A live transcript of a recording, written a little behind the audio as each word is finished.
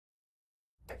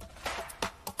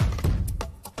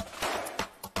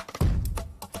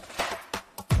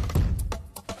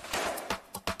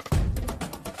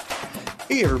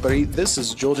Hey everybody, this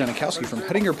is Joel Janikowski from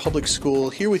Hettinger Public School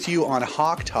here with you on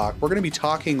Hawk Talk. We're going to be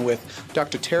talking with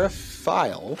Dr. Tara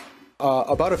Feil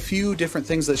about a few different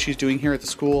things that she's doing here at the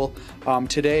school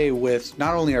today with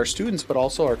not only our students but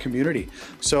also our community.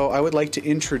 So I would like to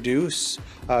introduce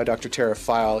Dr. Tara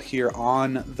Feil here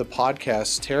on the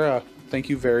podcast. Tara, thank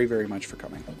you very, very much for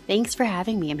coming. Thanks for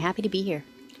having me. I'm happy to be here.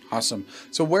 Awesome.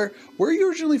 So where are you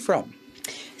originally from?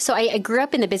 So I grew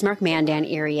up in the Bismarck-Mandan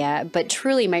area, but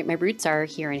truly my roots are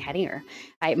here in Hettinger.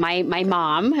 My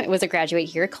mom was a graduate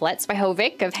here, Colette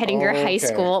Spihovic of Hettinger High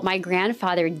School. My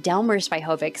grandfather, Delmer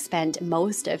Spihovic, spent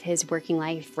most of his working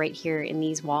life right here in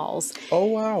these walls. Oh,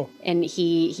 wow. And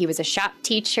he was a shop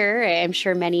teacher. I'm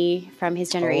sure many from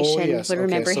his generation would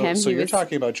remember him. So you're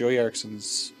talking about Joey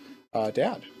Erickson's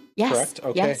dad? Yes. Correct?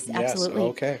 Okay. Yes, absolutely.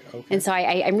 Okay. And so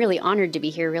I'm really honored to be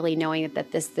here, really knowing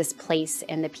that this place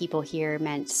and the people here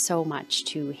meant so much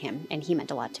to him, and he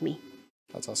meant a lot to me.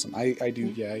 That's awesome. I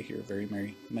hear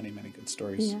many good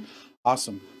stories. Yeah.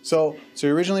 Awesome. So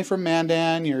you're originally from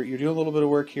Mandan. You're doing a little bit of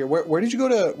work here. Where did you go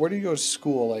to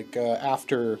school? Like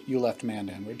after you left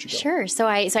Mandan, where did you go? Sure. So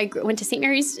I went to St.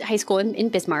 Mary's High School in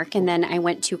Bismarck, and then I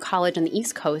went to college on the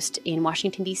East Coast in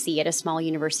Washington, D.C. at a small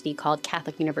university called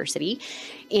Catholic University,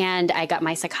 and I got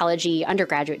my psychology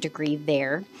undergraduate degree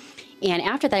there. And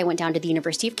after that, I went down to the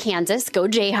University of Kansas, go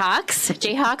Jayhawks,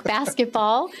 Jayhawk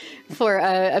basketball, for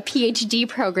a PhD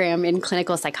program in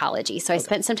clinical psychology. So I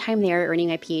spent some time there earning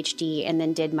my PhD and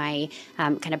then did my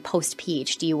kind of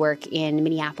post-PhD work in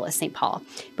Minneapolis, St. Paul,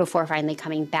 before finally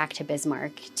coming back to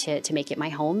Bismarck to make it my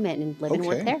home and live and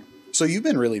work there. So you've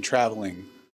been really traveling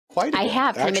quite a bit. I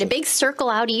have. I made a big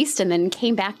circle out east and then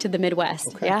came back to the Midwest.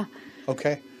 Okay. Yeah.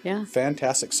 Okay. Yeah.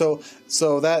 Fantastic. So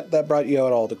that brought you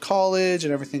out all to college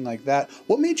and everything like that.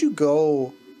 What made you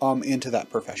go into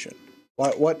that profession?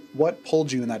 What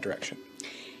pulled you in that direction?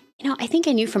 I think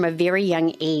I knew from a very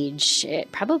young age,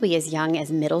 probably as young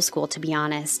as middle school, to be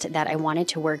honest, that I wanted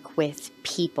to work with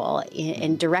people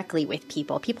and directly with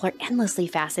people. People are endlessly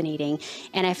fascinating.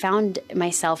 And I found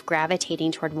myself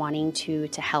gravitating toward wanting to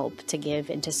help, to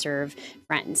give, and to serve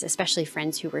friends, especially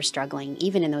friends who were struggling,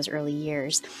 even in those early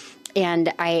years.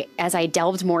 And as I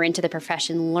delved more into the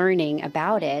profession, learning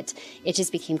about it, it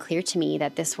just became clear to me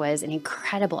that this was an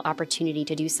incredible opportunity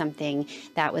to do something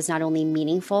that was not only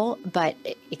meaningful, but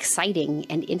exciting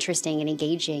and interesting and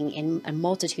engaging in a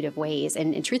multitude of ways.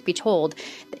 And truth be told,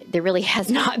 there really has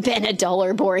not been a dull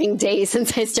or boring day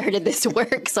since I started this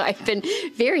work. So I've been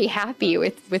very happy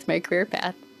with my career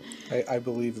path. I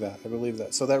believe that.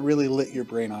 So that really lit your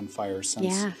brain on fire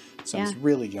since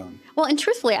really young. Well, and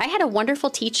truthfully, I had a wonderful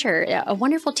teacher.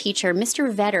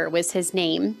 Mr. Vetter was his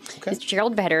name. Okay. Mr.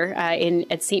 Gerald Vetter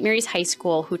at St. Mary's High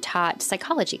School, who taught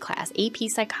psychology class, AP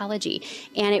psychology.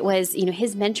 And it was,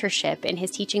 his mentorship and his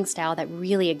teaching style that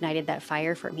really ignited that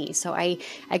fire for me. So I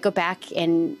go back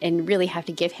and really have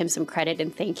to give him some credit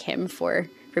and thank him for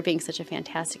being such a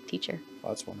fantastic teacher. Oh,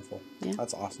 that's wonderful. Yeah.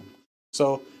 That's awesome.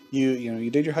 So you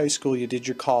did your high school, you did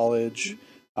your college,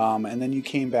 and then you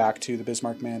came back to the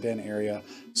Bismarck-Mandan area.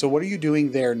 So what are you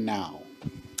doing there now?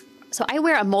 So I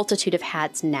wear a multitude of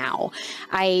hats now.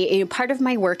 Part of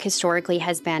my work historically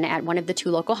has been at one of the two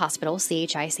local hospitals,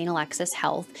 CHI St. Alexis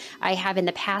Health. I have in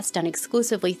the past done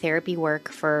exclusively therapy work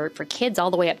for kids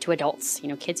all the way up to adults,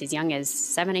 kids as young as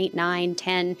 7, 8, 9,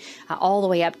 10, all the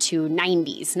way up to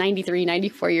 90s, 93,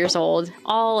 94 years old,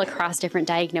 all across different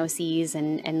diagnoses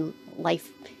and life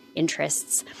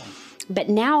interests. But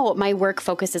now my work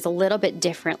focuses a little bit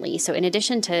differently. So in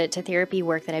addition to therapy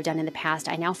work that I've done in the past,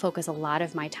 I now focus a lot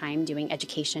of my time doing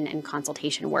education and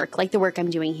consultation work, like the work I'm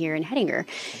doing here in Hettinger.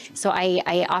 So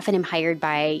I often am hired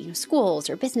by schools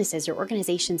or businesses or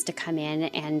organizations to come in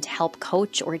and help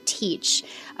coach or teach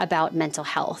about mental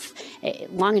health.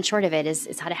 Long and short of it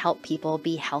is how to help people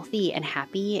be healthy and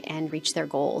happy and reach their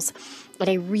goals. But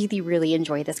I really, really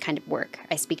enjoy this kind of work.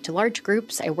 I speak to large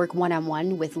groups. I work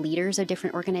one-on-one with leaders of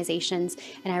different organizations,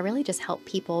 and I really just help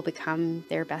people become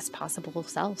their best possible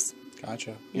selves.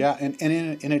 Gotcha. Yeah, and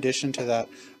in addition to that,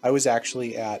 I was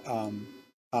actually at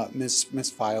Ms.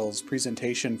 Feil's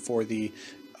presentation for the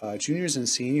juniors and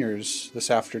seniors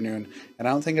this afternoon, and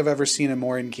I don't think I've ever seen a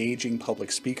more engaging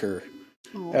public speaker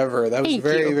ever. That was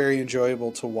very, very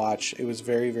enjoyable to watch. It was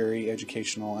very, very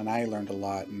educational, and I learned a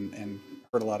lot and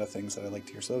heard a lot of things that I like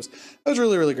to hear. So that was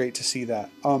really, really great to see that.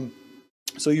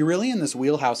 So you're really in this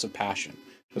wheelhouse of passion.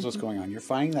 That's what's going on. You're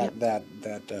finding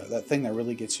that thing that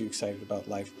really gets you excited about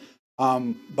life.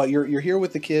 But you're here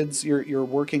with the kids. You're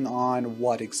working on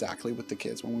what exactly with the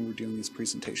kids when we were doing these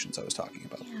presentations I was talking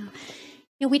about?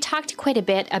 Yeah. We talked quite a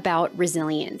bit about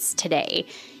resilience today.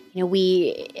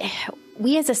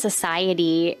 we as a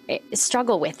society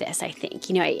struggle with this, I think.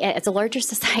 You know, as a larger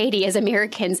society, as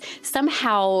Americans,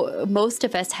 somehow most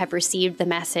of us have received the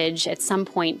message at some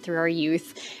point through our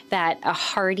youth that a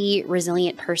hardy,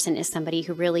 resilient person is somebody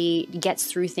who really gets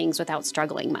through things without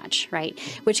struggling much, right?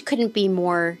 Which couldn't be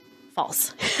more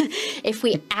false. If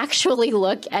we actually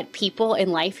look at people in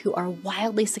life who are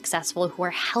wildly successful, who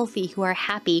are healthy, who are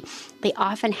happy, they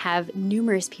often have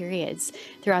numerous periods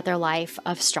throughout their life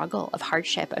of struggle, of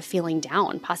hardship, of feeling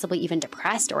down, possibly even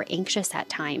depressed or anxious at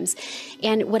times.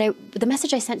 And the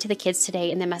message I sent to the kids today,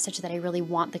 and the message that I really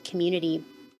want the community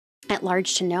at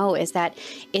large to know, is that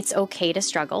it's okay to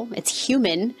struggle. It's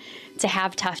human to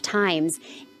have tough times,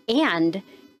 and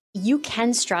you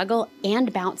can struggle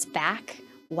and bounce back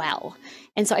well.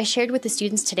 And so I shared with the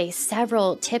students today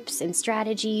several tips and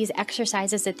strategies,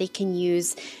 exercises that they can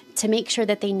use to make sure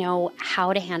that they know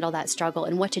how to handle that struggle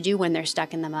and what to do when they're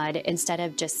stuck in the mud, instead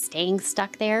of just staying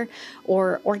stuck there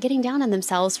or getting down on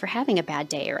themselves for having a bad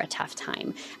day or a tough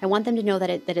time. I want them to know that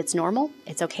it's normal,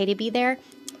 it's okay to be there,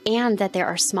 and that there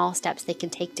are small steps they can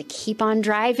take to keep on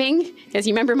driving. As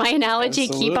you remember my analogy,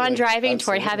 keep on driving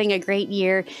toward having a great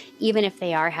year, even if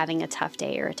they are having a tough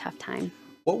day or a tough time.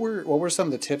 What were some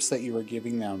of the tips that you were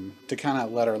giving them to kind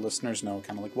of let our listeners know,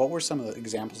 kind of like, what were some of the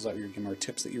examples that you were giving, or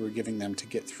tips that you were giving them to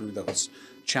get through those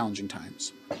challenging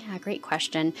times? Yeah, great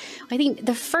question. I think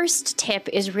the first tip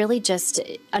is really just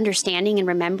understanding and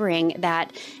remembering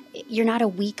that you're not a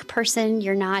weak person.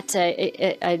 You're not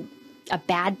a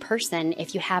bad person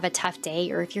if you have a tough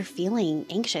day, or if you're feeling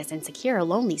anxious, insecure,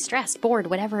 lonely, stressed, bored,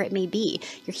 whatever it may be.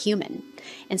 You're human.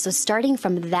 And so starting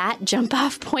from that jump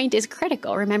off point is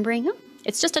critical. Remembering,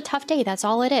 it's just a tough day. That's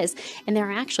all it is. And there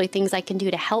are actually things I can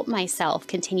do to help myself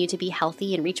continue to be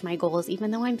healthy and reach my goals, even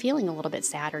though I'm feeling a little bit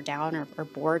sad or down or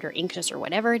bored or anxious or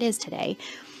whatever it is today.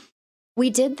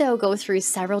 We did, though, go through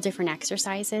several different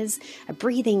exercises, a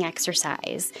breathing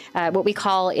exercise, what we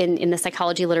call in the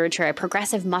psychology literature, a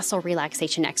progressive muscle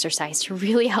relaxation exercise, to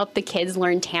really help the kids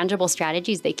learn tangible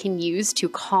strategies they can use to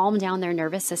calm down their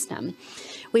nervous system.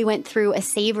 We went through a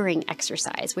savoring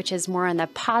exercise, which is more on the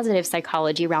positive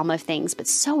psychology realm of things, but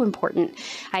so important.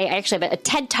 I actually have a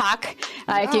TED Talk.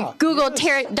 If you Google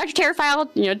Dr.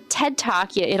 Feil, TED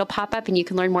Talk, it'll pop up and you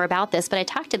can learn more about this. But I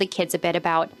talked to the kids a bit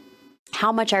about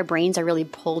how much our brains are really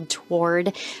pulled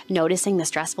toward noticing the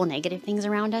stressful, negative things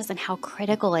around us, and how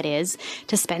critical it is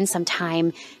to spend some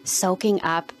time soaking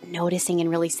up, noticing, and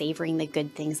really savoring the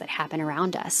good things that happen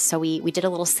around us. So we did a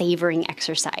little savoring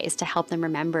exercise to help them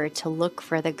remember to look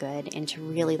for the good and to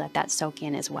really let that soak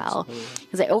in as well.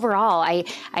 Because overall,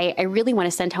 I really want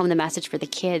to send home the message for the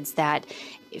kids that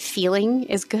feeling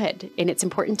is good, and it's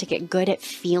important to get good at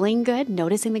feeling good,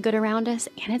 noticing the good around us,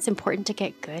 and it's important to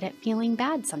get good at feeling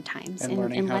bad sometimes and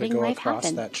learning how to go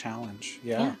across that challenge.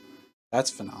 Yeah, that's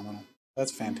phenomenal.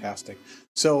 That's fantastic.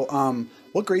 So,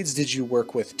 what grades did you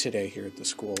work with today here at the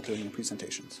school doing the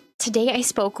presentations? Today I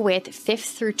spoke with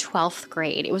 5th through 12th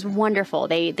grade. It was wonderful.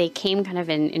 They came kind of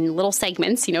in little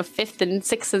segments, 5th and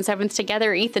 6th and 7th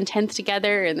together, 8th and 10th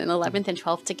together, and then 11th and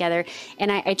 12th together.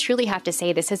 And I truly have to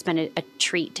say this has been a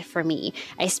treat for me.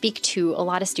 I speak to a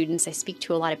lot of students. I speak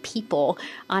to a lot of people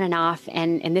on and off.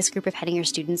 And this group of heading year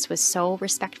students was so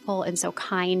respectful and so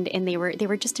kind, and they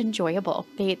were just enjoyable.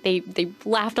 They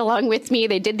laughed along with me.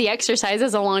 They did the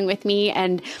exercises along with me,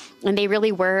 and they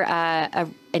really were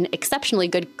an exceptionally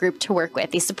good group to work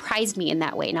with. They surprised me in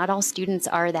that way. Not all students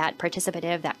are that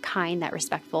participative, that kind, that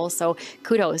respectful. So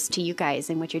kudos to you guys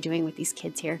and what you're doing with these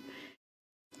kids here.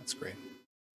 That's great.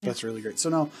 That's really great. So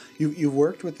now you've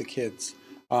worked with the kids,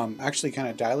 actually kind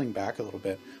of dialing back a little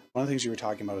bit. One of the things you were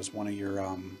talking about is one of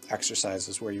your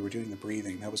exercises where you were doing the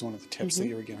breathing. That was one of the tips that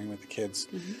you were giving with the kids.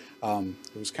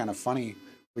 It was kind of funny.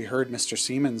 We heard Mr.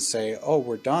 Siemens say, "Oh,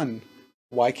 we're done.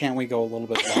 Why can't we go a little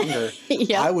bit longer?"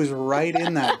 I was right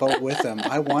in that boat with them.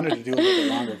 I wanted to do a little bit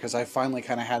longer because I finally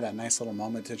kind of had that nice little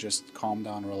moment to just calm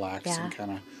down, relax, and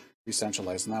kind of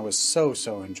re-centralize. And that was so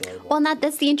enjoyable. Well,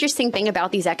 that's the interesting thing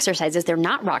about these exercises. They're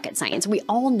not rocket science. We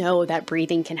all know that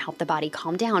breathing can help the body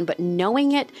calm down, but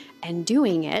knowing it and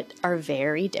doing it are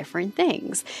very different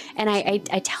things. And I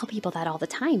tell people that all the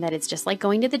time, that it's just like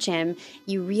going to the gym.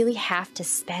 You really have to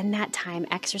spend that time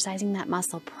exercising that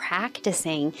muscle,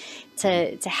 practicing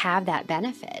to have that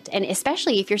benefit. And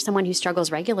especially if you're someone who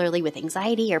struggles regularly with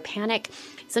anxiety or panic,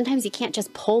 sometimes you can't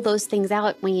just pull those things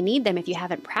out when you need them if you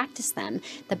haven't practiced them.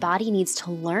 The body needs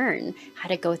to learn how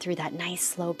to go through that nice,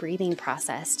 slow breathing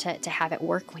process to have it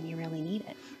work when you really need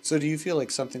it. So do you feel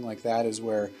like something like that is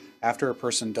where after a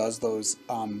person does those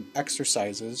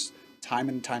exercises time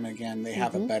and time again, they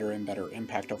have a better and better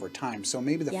impact over time? So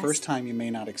maybe the first time you may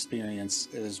not experience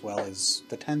it as well as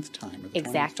the 10th time or the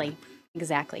 20th time.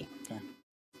 Exactly. Okay.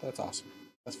 That's awesome.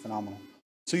 That's phenomenal.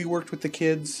 So you worked with the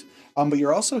kids, but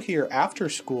you're also here after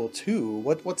school too.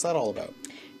 What's that all about?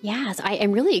 Yes, I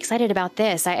am really excited about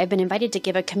this. I've been invited to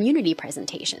give a community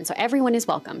presentation. So everyone is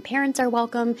welcome. Parents are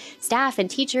welcome, staff and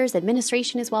teachers,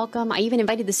 administration is welcome. I even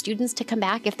invited the students to come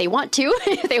back if they want to,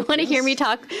 if they want to hear me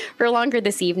talk for longer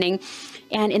this evening.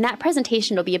 And in that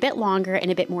presentation, it'll be a bit longer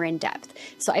and a bit more in depth.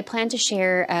 So I plan to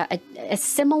share a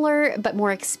similar but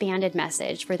more expanded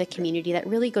message for the community that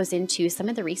really goes into some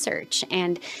of the research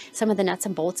and some of the nuts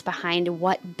and bolts behind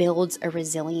what builds a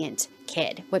resilient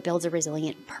kid, what builds a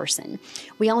resilient person.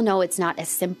 We all know it's not a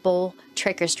simple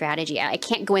trick or strategy. I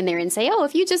can't go in there and say, oh,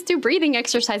 if you just do breathing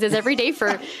exercises every day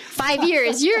for 5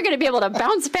 years, you're going to be able to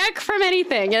bounce back from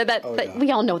anything. You know, we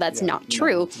all know that's not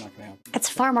true. No, it's not gonna happen. It's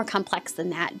far more complex than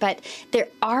that. But there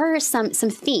are some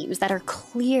themes that are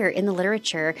clear in the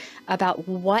literature about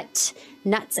what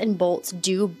nuts and bolts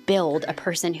do build a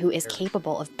person who is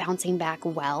capable of bouncing back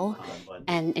well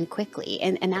and quickly.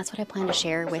 And that's what I plan to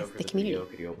share with the community.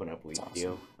 Could you open up Lead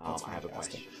View? I have a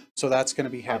question. So that's going to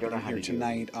be happening here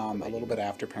tonight, a little bit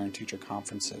after parent-teacher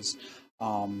conferences.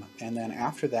 And then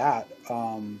after that,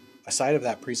 aside of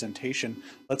that presentation,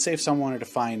 let's say if someone wanted to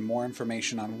find more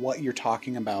information on what you're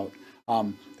talking about,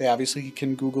 they obviously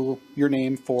can Google your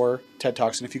name for TED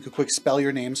Talks. And if you could quick spell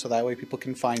your name so that way people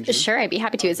can find you. Sure, I'd be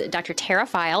happy to. It's Dr. Tara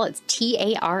Feil. It's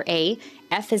T-A-R-A,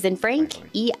 F as in Frank,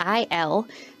 E-I-L,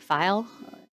 Feil.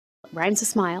 Rhymes with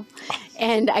smile.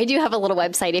 And I do have a little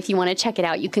website. If you want to check it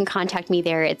out, you can contact me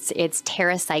there. It's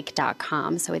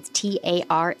tarapsych.com. So it's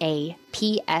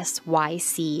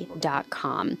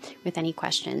TARAPSYC.com with any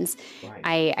questions.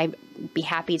 I'd be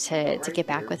happy to get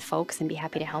back with folks and be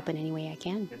happy to help in any way I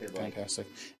can. Fantastic.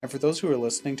 And for those who are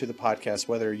listening to the podcast,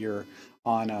 whether you're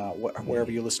on wherever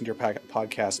you listen to your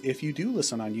podcast, if you do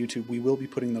listen on YouTube, we will be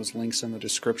putting those links in the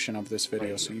description of this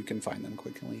video so you can find them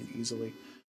quickly and easily.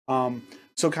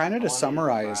 So kind of to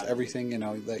summarize everything,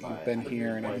 that you've been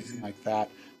here and everything like that,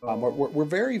 we're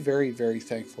very, very, very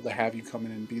thankful to have you come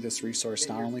in and be this resource,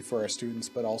 not only for our students,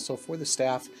 but also for the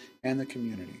staff and the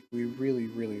community. We really,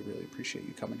 really, really appreciate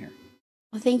you coming here.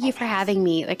 Well, thank you for having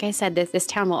me. Like I said, this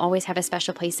town will always have a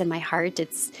special place in my heart.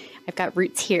 I've got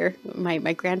roots here,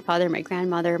 my grandfather, my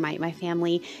grandmother, my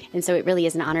family. And so it really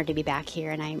is an honor to be back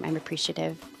here, and I'm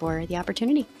appreciative for the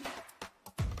opportunity.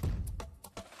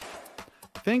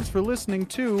 Thanks for listening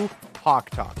to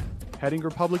Hawk Talk, Hettinger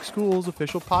Public Schools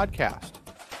official podcast.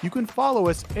 You can follow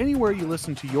us anywhere you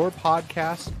listen to your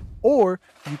podcast, or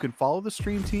you can follow the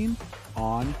stream team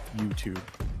on YouTube.